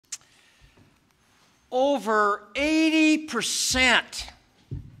over 80%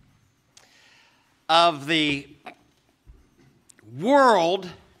 of the world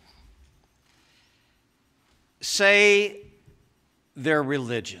say they're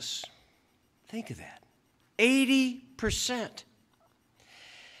religious. Think of that. 80%.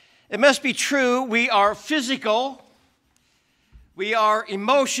 It must be true. We are physical. We are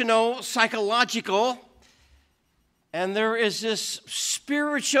emotional, psychological. And there is this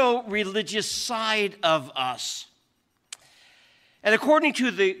spiritual, religious side of us. And according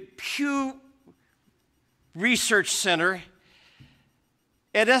to the Pew Research Center,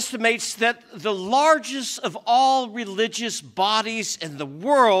 it estimates that the largest of all religious bodies in the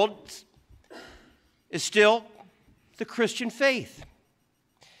world is still the Christian faith.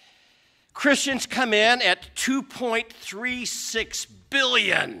 Christians come in at 2.36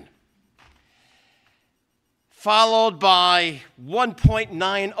 billion, followed by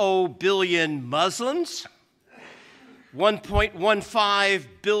 1.90 billion Muslims, 1.15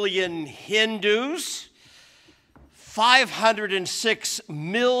 billion Hindus, 506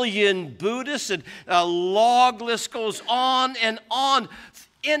 million Buddhists, and a long list goes on and on,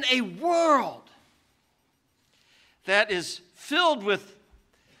 in a world that is filled with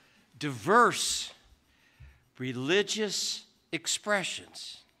diverse religious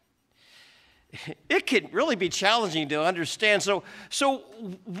expressions. It can really be challenging to understand. So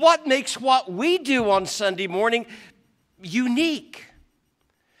what makes what we do on Sunday morning unique?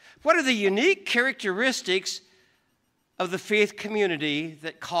 What are the unique characteristics of the faith community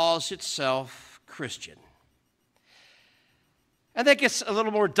that calls itself Christian? And that gets a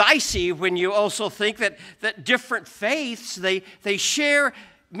little more dicey when you also think that different faiths, they share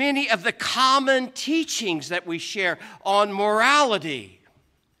many of the common teachings that we share on morality,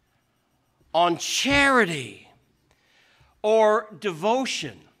 on charity, or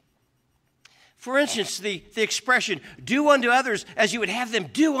devotion. For instance, the expression, do unto others as you would have them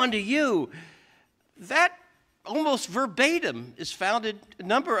do unto you, that almost verbatim is found in a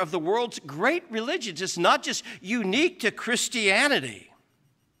number of the world's great religions. It's not just unique to Christianity.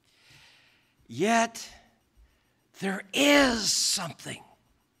 Yet, there is something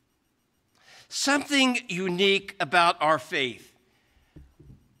unique about our faith.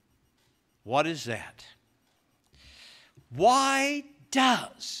 What is that? Why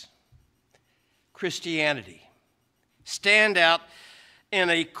does Christianity stand out in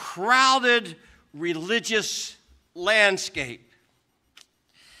a crowded religious landscape?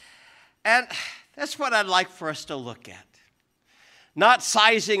 And that's what I'd like for us to look at. Not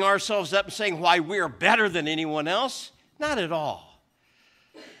sizing ourselves up and saying why we're better than anyone else. Not at all.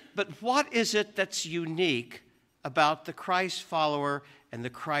 But what is it that's unique about the Christ follower and the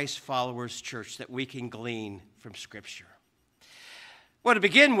Christ followers church that we can glean from Scripture? Well, to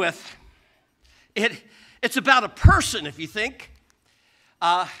begin with, it's about a person, if you think.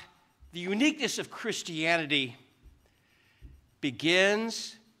 The uniqueness of Christianity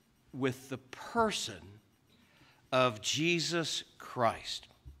begins with the person of Jesus Christ.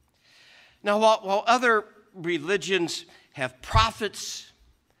 Now, while other religions have prophets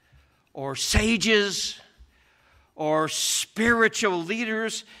or sages or spiritual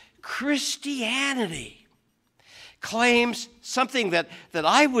leaders, Christianity claims something that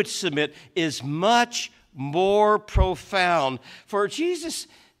I would submit is much more profound. For Jesus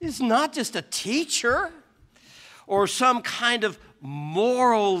is not just a teacher or some kind of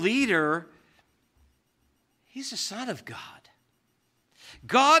moral leader. He's the Son of God.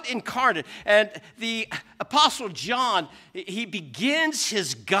 God incarnate. And the Apostle John, he begins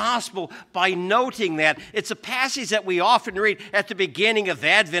his gospel by noting that. It's a passage that we often read at the beginning of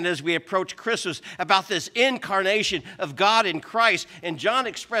Advent as we approach Christmas about this incarnation of God in Christ. And John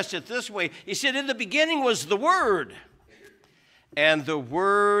expressed it this way. He said, in the beginning was the Word, and the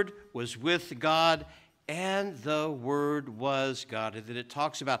Word was with God, and the Word was God. And then it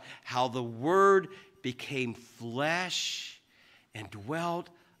talks about how the Word became flesh and dwelt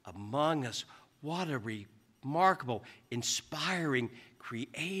among us. What a remarkable, inspiring,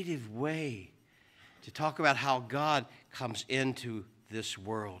 creative way to talk about how God comes into this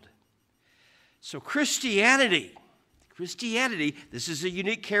world. So Christianity, this is a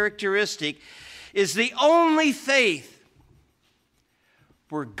unique characteristic, is the only faith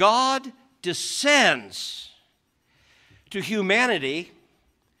where God descends to humanity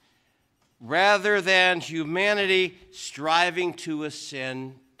rather than humanity striving to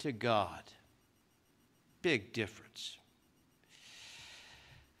ascend to God. Big difference.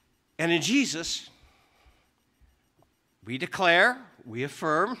 And in Jesus, we declare, we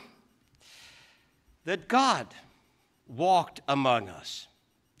affirm that God walked among us,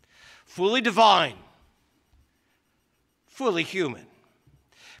 fully divine, fully human.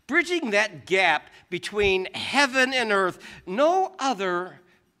 Bridging that gap between heaven and earth, no other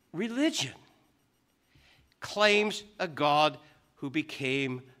religion claims a God who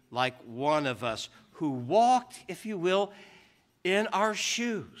became like one of us, who walked, if you will, in our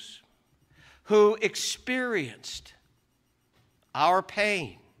shoes, who experienced our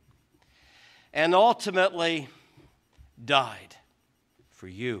pain, and ultimately died for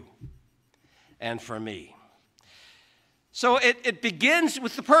you and for me. So it begins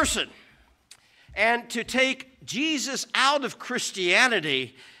with the person. And to take Jesus out of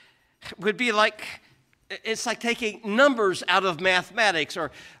Christianity would be like, it's like taking numbers out of mathematics,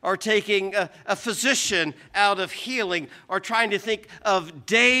 or taking a physician out of healing, or trying to think of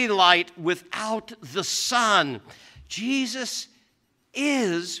daylight without the sun. Jesus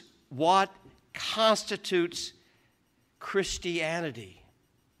is what constitutes Christianity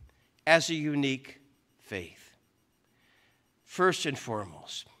as a unique faith, first and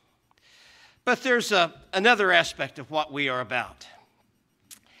foremost. But there's another aspect of what we are about,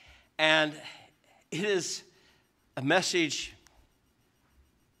 and it is a message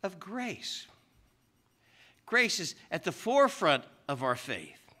of grace. Grace is at the forefront of our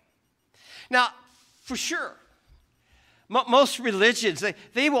faith. Now, for sure, most religions,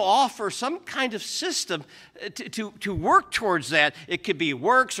 they will offer some kind of system to work towards that. It could be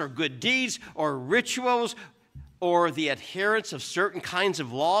works or good deeds or rituals or the adherence of certain kinds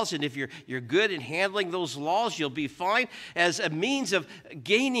of laws. And if you're good in handling those laws, you'll be fine, as a means of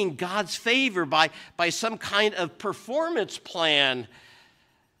gaining God's favor by some kind of performance plan.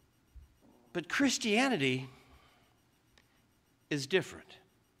 But Christianity is different.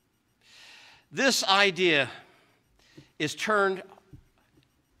 This idea is turned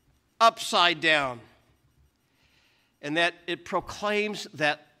upside down, and that it proclaims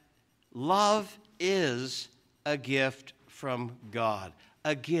that love is a gift from God,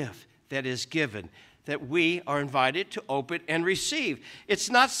 a gift that is given, that we are invited to open and receive. It's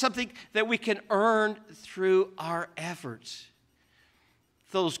not something that we can earn through our efforts.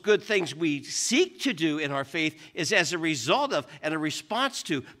 Those good things we seek to do in our faith is as a result of and a response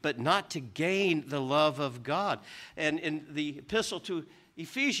to, but not to gain the love of God. And in the epistle to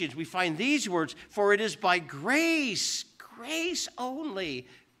Ephesians, we find these words, "For it is by grace, grace only,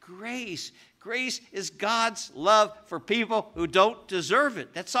 grace." Grace is God's love for people who don't deserve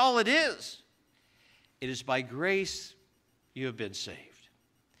it. That's all it is. It is by grace you have been saved.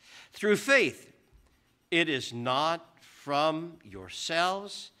 Through faith, it is not from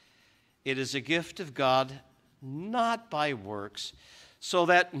yourselves. It is a gift of God, not by works, so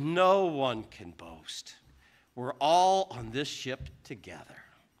that no one can boast. We're all on this ship together.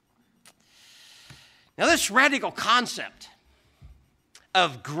 Now, this radical concept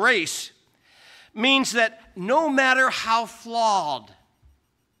of grace means that no matter how flawed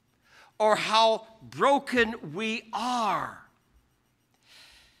or how broken we are,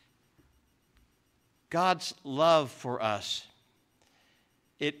 God's love for us,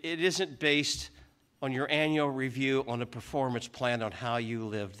 it isn't based on your annual review on a performance plan on how you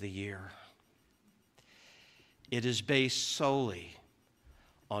lived the year. It is based solely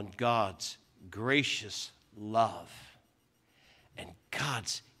on God's gracious love and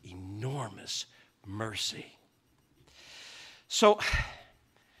God's enormous mercy. So,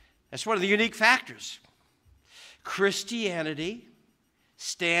 that's one of the unique factors. Christianity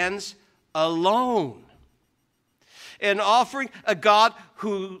stands alone in offering a God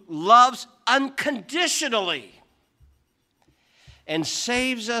who loves unconditionally and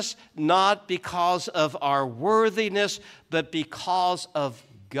saves us not because of our worthiness, but because of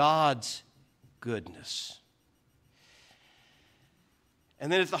God's goodness.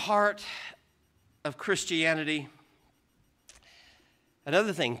 And then at the heart of Christianity,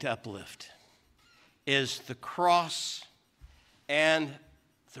 another thing to uplift is the cross and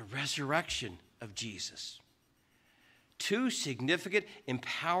the resurrection of Jesus. Two significant,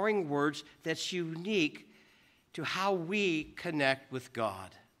 empowering words that's unique to how we connect with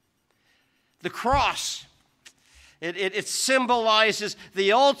God. The cross, it symbolizes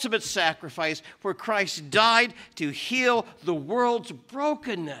the ultimate sacrifice where Christ died to heal the world's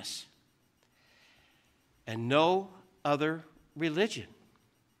brokenness. And no other religion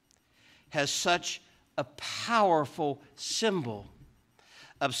has such a powerful symbol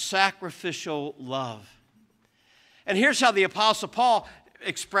of sacrificial love. And here's how the Apostle Paul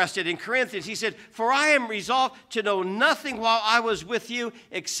expressed it in Corinthians. He said, "For I am resolved to know nothing while I was with you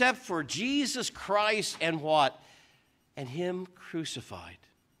except for Jesus Christ and what? And Him crucified."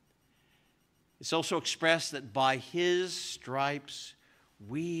 It's also expressed that by His stripes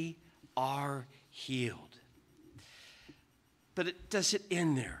we are healed. but it doesn't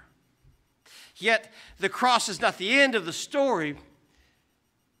end there. Yet the cross is not the end of the story,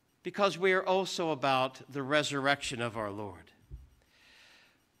 because we are also about the resurrection of our Lord.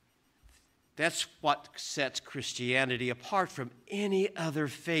 That's what sets Christianity apart from any other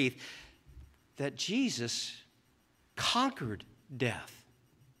faith, that Jesus conquered death.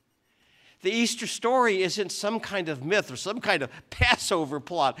 The Easter story isn't some kind of myth or some kind of Passover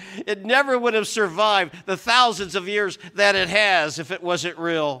plot. It never would have survived the thousands of years that it has if it wasn't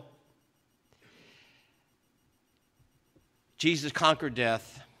real. Jesus conquered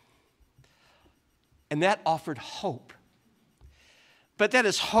death, and that offered hope. But that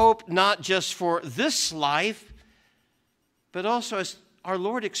is hope not just for this life, but also, as our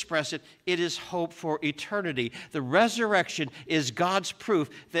Lord expressed it, it is hope for eternity. The resurrection is God's proof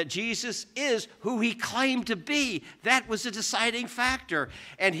that Jesus is who he claimed to be. That was the deciding factor.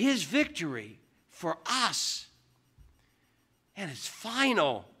 And his victory for us, and it's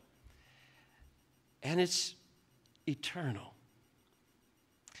final, and it's eternal.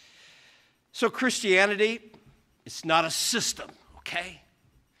 So Christianity, it's not a system. Okay?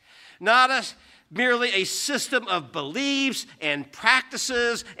 Not merely a system of beliefs and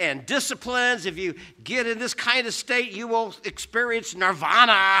practices and disciplines. If you get in this kind of state, you will experience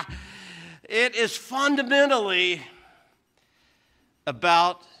nirvana. It is fundamentally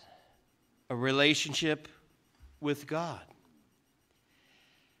about a relationship with God.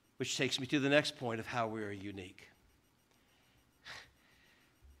 Which takes me to the next point of how we are unique.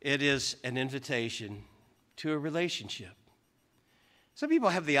 It is an invitation to a relationship. Some people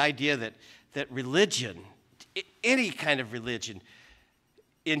have the idea that religion, any kind of religion,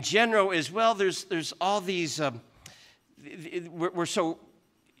 in general is, well, there's all these, there's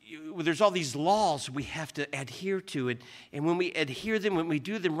all these laws we have to adhere to, and when we adhere them, when we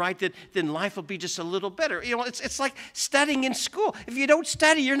do them right, then life will be just a little better. You know, it's like studying in school. If you don't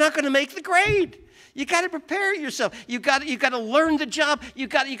study, you're not going to make the grade. You got to prepare yourself. You got to learn the job. You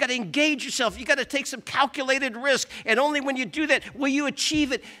got to engage yourself. You got to take some calculated risk, and only when you do that will you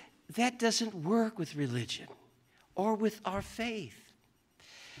achieve it. That doesn't work with religion or with our faith.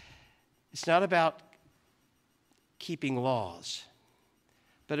 It's not about keeping laws,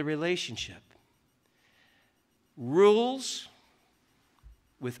 but a relationship. Rules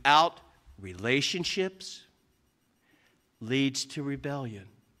without relationships leads to rebellion.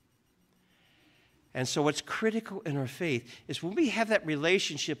 And so what's critical in our faith is when we have that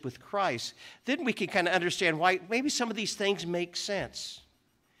relationship with Christ, then we can kind of understand why maybe some of these things make sense.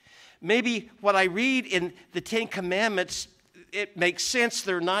 Maybe what I read in the 10 Commandments, it makes sense.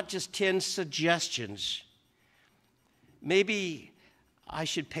 They're not just 10 suggestions. Maybe I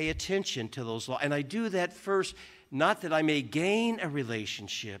should pay attention to those laws. And I do that first, not that I may gain a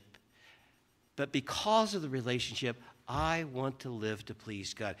relationship, but because of the relationship, I want to live to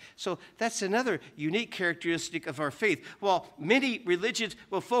please God. So that's another unique characteristic of our faith. While many religions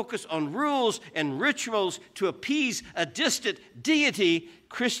will focus on rules and rituals to appease a distant deity,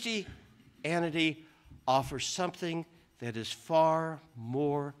 Christianity offers something that is far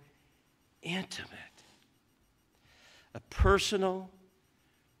more intimate. A personal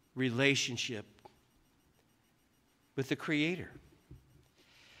relationship with the Creator.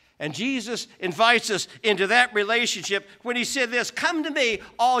 And Jesus invites us into that relationship when he said this, "Come to me,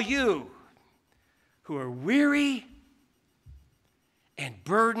 all you who are weary and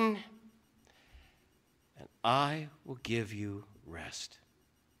burdened, and I will give you rest."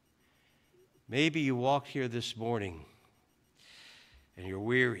 Maybe you walked here this morning and you're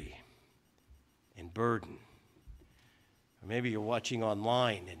weary and burdened. Or maybe you're watching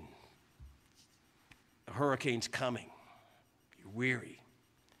online and a hurricane's coming. You're weary.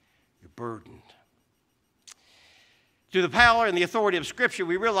 You're burdened. Through the power and the authority of Scripture,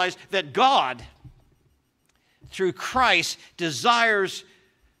 we realize that God, through Christ, desires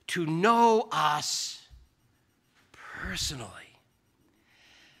to know us personally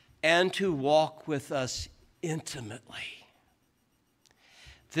and to walk with us intimately.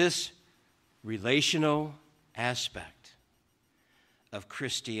 This relational aspect of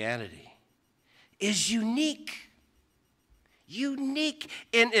Christianity is unique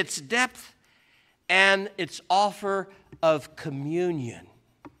in its depth and its offer of communion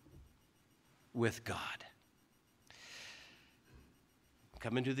with God.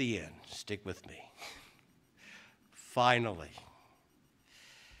 Coming to the end, stick with me. Finally,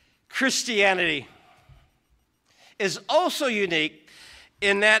 Christianity is also unique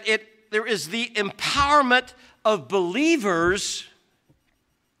in that there is the empowerment of believers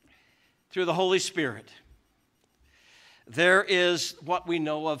through the Holy Spirit. There is what we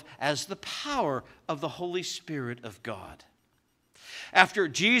know of as the power of the Holy Spirit of God. After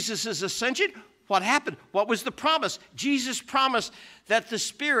Jesus' ascension, what happened? What was the promise? Jesus promised that the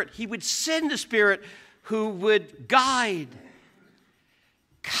Spirit, he would send the Spirit who would guide,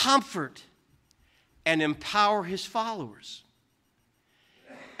 comfort, and empower his followers.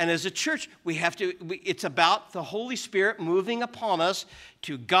 And as a church, it's about the Holy Spirit moving upon us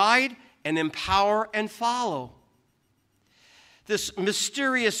to guide and empower and follow. This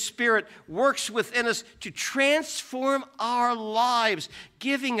mysterious Spirit works within us to transform our lives,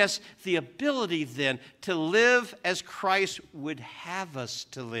 giving us the ability then to live as Christ would have us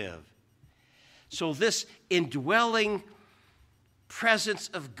to live. So this indwelling presence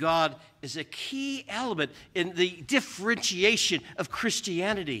of God is a key element in the differentiation of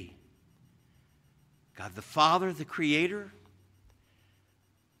Christianity. God the Father, the Creator.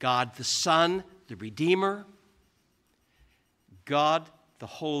 God the Son, the Redeemer. God the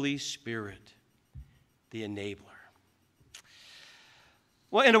Holy Spirit, the enabler.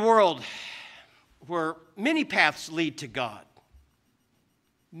 Well, in a world where many paths lead to God,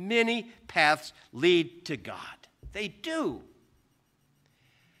 many paths lead to God. They do.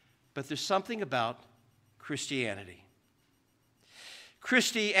 But there's something about Christianity.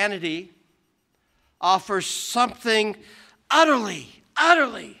 Christianity offers something utterly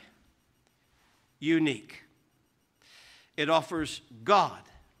unique. It offers God,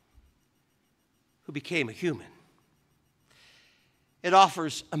 who became a human. It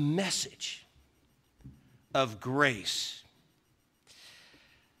offers a message of grace.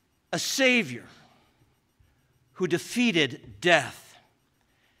 A Savior who defeated death.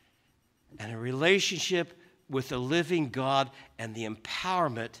 And a relationship with the living God and the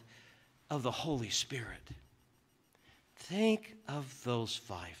empowerment of the Holy Spirit. Think of those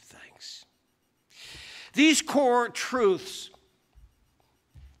 5 things. These core truths,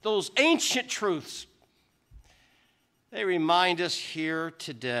 those ancient truths, they remind us here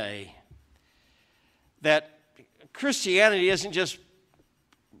today that Christianity isn't just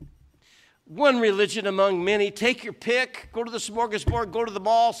one religion among many. Take your pick, go to the smorgasbord, go to the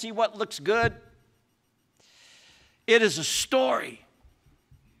mall, see what looks good. It is a story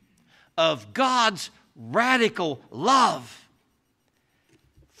of God's radical love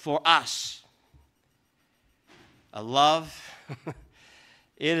for us. A love,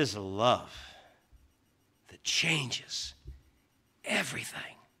 it is a love that changes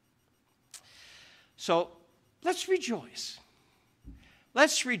everything. So let's rejoice.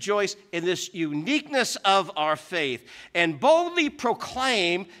 Let's rejoice in this uniqueness of our faith and boldly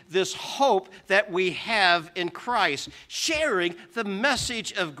proclaim this hope that we have in Christ, sharing the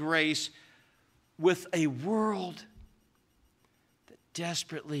message of grace with a world that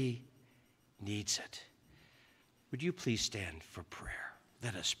desperately needs it. Would you please stand for prayer?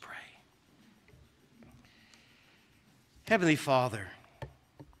 Let us pray. Heavenly Father,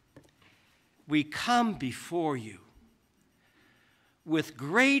 we come before you with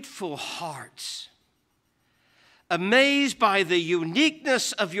grateful hearts, amazed by the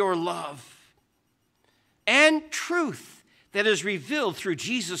uniqueness of your love and truth that is revealed through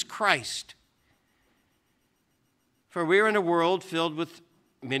Jesus Christ. For we're in a world filled with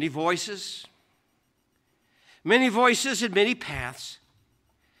many voices and many paths.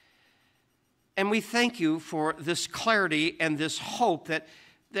 And we thank you for this clarity and this hope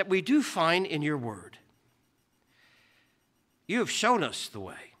that we do find in your word. You have shown us the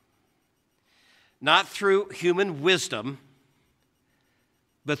way, not through human wisdom,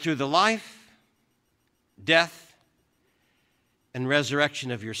 but through the life, death, and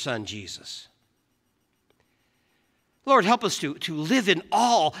resurrection of your Son, Jesus. Lord, help us to live in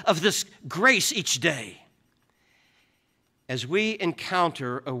awe of this grace each day as we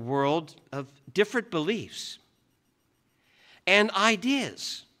encounter a world of different beliefs and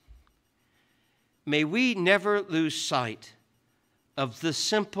ideas. May we never lose sight of the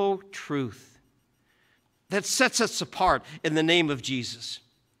simple truth that sets us apart in the name of Jesus,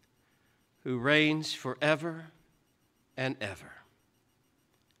 who reigns forever and ever.